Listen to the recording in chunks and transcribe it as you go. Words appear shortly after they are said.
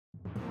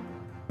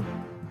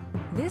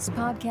This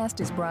podcast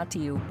is brought to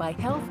you by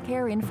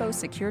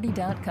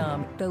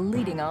HealthcareInfoSecurity.com, the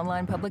leading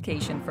online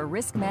publication for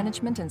risk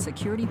management and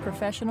security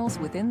professionals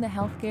within the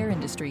healthcare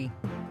industry.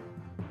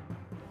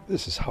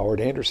 This is Howard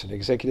Anderson,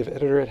 Executive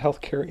Editor at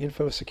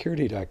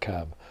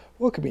HealthcareInfoSecurity.com,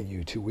 welcoming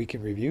you to Week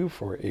in Review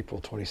for April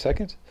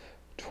 22nd,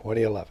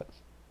 2011.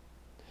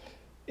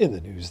 In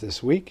the news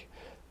this week,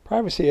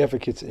 privacy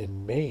advocates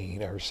in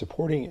Maine are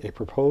supporting a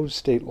proposed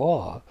state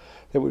law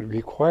that would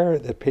require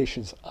that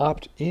patients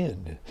opt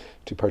in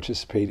to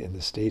participate in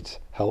the state's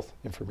health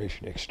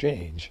information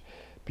exchange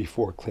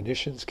before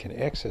clinicians can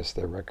access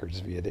their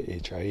records via the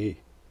HIE.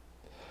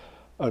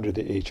 Under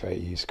the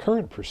HIE's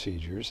current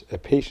procedures, a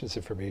patient's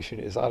information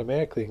is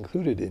automatically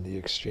included in the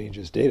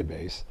exchange's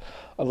database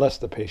unless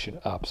the patient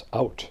opts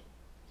out.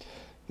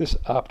 This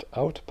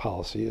opt-out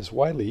policy is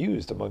widely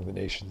used among the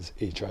nation's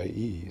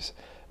HIEs,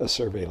 a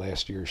survey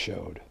last year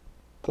showed.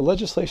 The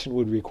legislation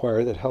would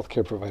require that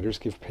healthcare providers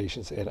give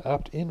patients an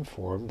opt-in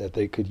form that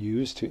they could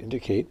use to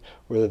indicate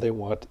whether they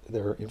want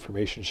their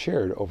information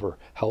shared over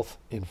Health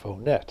Info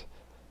Net,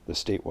 the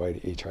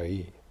statewide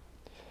HIE.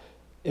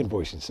 In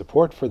voicing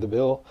support for the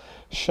bill,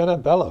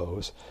 Shenna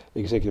Bellows,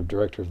 Executive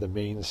Director of the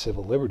Maine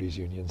Civil Liberties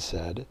Union,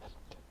 said,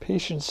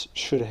 "Patients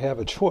should have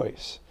a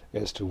choice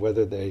as to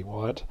whether they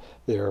want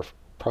their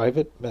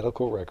private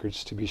medical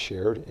records to be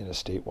shared in a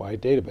statewide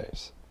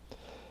database.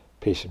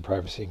 Patient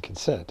privacy and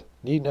consent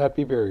need not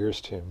be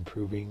barriers to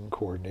improving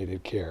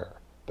coordinated care,"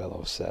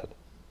 Bellows said.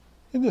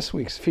 In this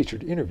week's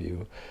featured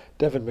interview,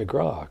 Devin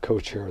McGraw,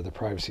 co-chair of the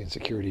Privacy and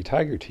Security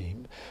Tiger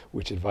Team,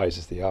 which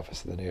advises the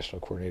Office of the National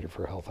Coordinator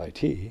for Health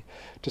IT,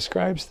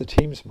 describes the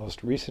team's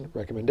most recent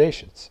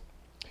recommendations.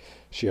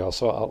 She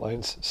also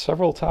outlines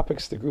several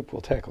topics the group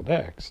will tackle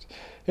next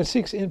and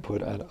seeks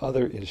input on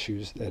other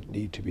issues that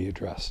need to be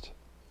addressed.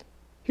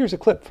 Here's a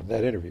clip from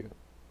that interview.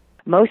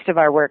 Most of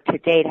our work to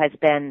date has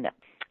been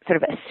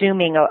sort of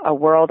assuming a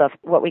world of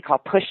what we call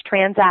push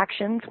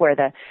transactions, where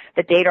the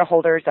data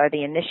holders are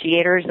the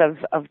initiators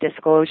of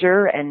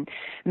disclosure and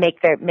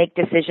make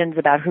decisions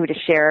about who to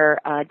share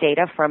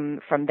data from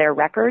their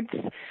records,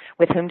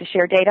 with whom to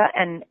share data,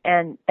 and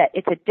that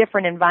it's a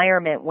different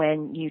environment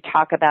when you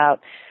talk about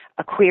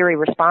a query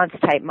response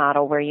type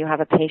model where you have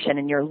a patient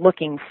and you're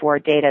looking for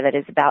data that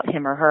is about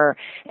him or her,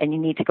 and you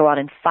need to go out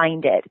and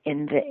find it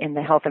in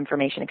the health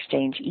information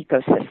exchange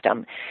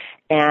ecosystem.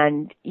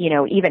 And,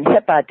 even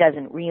HIPAA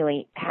doesn't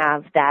really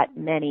have that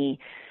many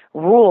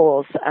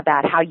rules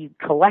about how you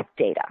collect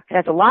data. It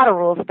has a lot of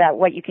rules about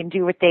what you can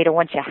do with data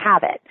once you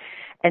have it.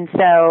 And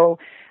so,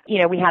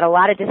 we had a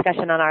lot of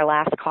discussion on our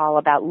last call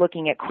about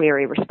looking at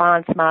query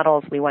response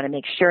models. We want to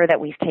make sure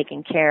that we've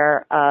taken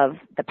care of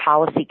the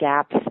policy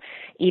gaps,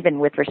 even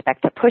with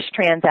respect to push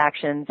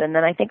transactions. And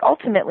then I think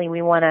ultimately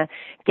we want to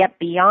get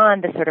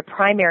beyond the sort of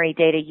primary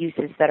data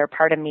uses that are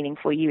part of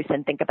meaningful use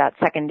and think about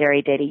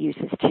secondary data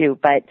uses too.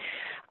 But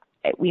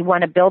we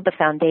want to build the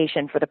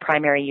foundation for the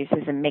primary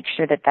uses and make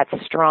sure that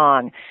that's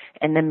strong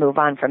and then move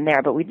on from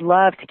there. But we'd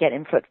love to get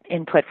input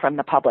from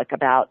the public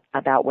about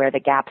where the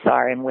gaps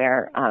are and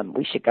where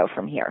we should go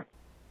from here.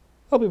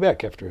 I'll be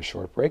back after a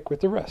short break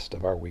with the rest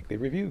of our weekly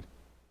review.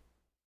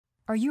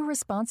 Are you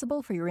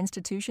responsible for your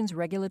institution's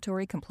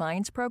regulatory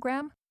compliance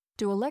program?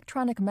 Do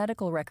electronic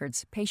medical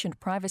records, patient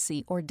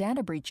privacy, or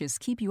data breaches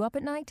keep you up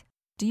at night?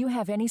 Do you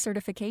have any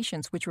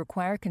certifications which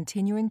require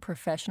continuing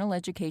professional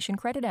education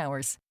credit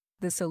hours?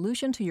 The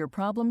solution to your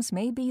problems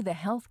may be the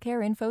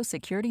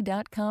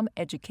HealthcareInfoSecurity.com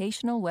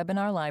educational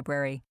webinar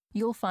library.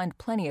 You'll find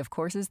plenty of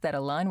courses that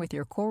align with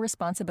your core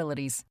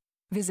responsibilities.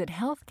 Visit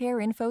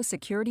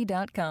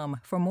HealthcareInfoSecurity.com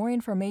for more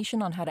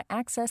information on how to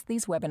access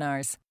these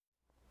webinars.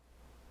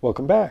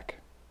 Welcome back.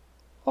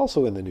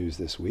 Also in the news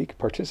this week,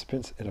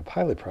 participants in a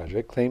pilot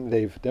project claim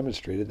they've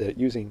demonstrated that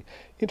using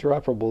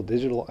interoperable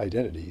digital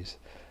identities,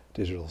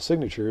 digital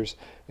signatures,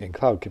 and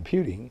cloud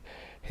computing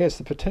has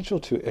the potential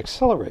to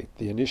accelerate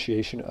the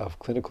initiation of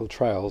clinical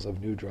trials of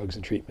new drugs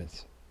and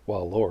treatments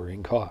while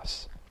lowering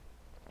costs.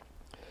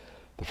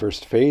 The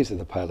first phase of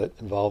the pilot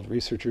involved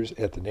researchers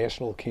at the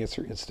National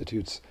Cancer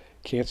Institute's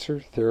Cancer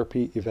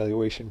Therapy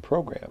Evaluation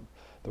Program,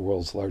 the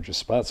world's largest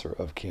sponsor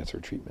of cancer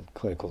treatment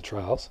clinical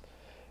trials,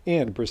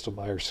 and Bristol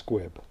Myers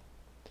Squibb.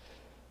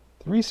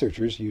 The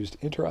researchers used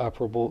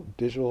interoperable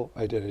digital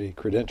identity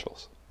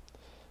credentials.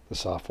 The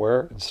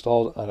software,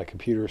 installed on a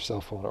computer, cell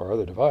phone, or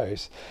other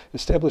device,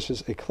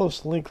 establishes a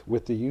close link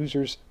with the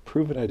user's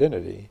proven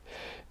identity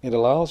and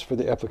allows for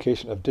the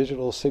application of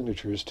digital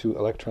signatures to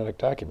electronic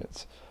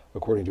documents,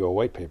 according to a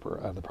white paper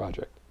on the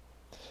project.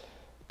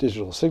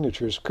 Digital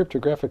signatures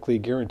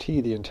cryptographically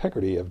guarantee the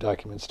integrity of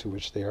documents to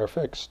which they are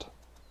affixed.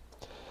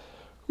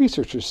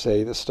 Researchers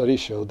say the study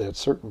showed that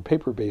certain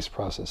paper-based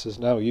processes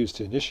now used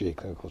to initiate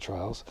clinical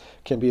trials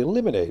can be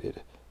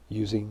eliminated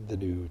using the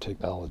new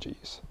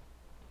technologies.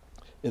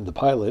 In the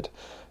pilot,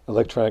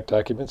 electronic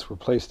documents were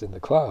placed in the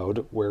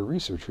cloud where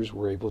researchers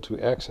were able to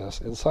access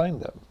and sign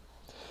them.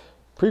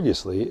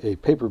 Previously, a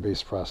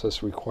paper-based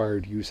process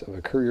required use of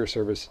a courier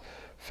service,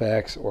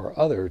 fax, or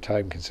other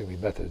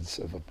time-consuming methods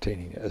of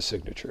obtaining a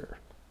signature.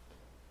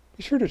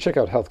 Be sure to check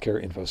out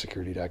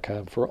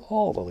healthcareinfosecurity.com for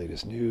all the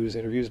latest news,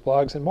 interviews,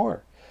 blogs, and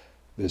more.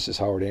 This is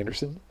Howard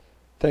Anderson.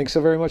 Thanks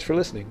so very much for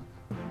listening.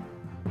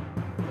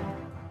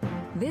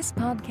 This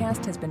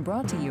podcast has been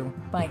brought to you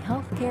by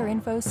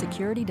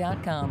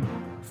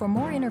healthcareinfosecurity.com. For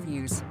more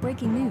interviews,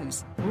 breaking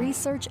news,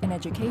 research, and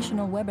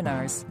educational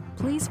webinars,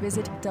 please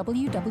visit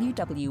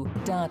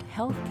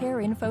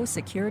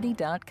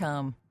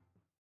www.healthcareinfosecurity.com.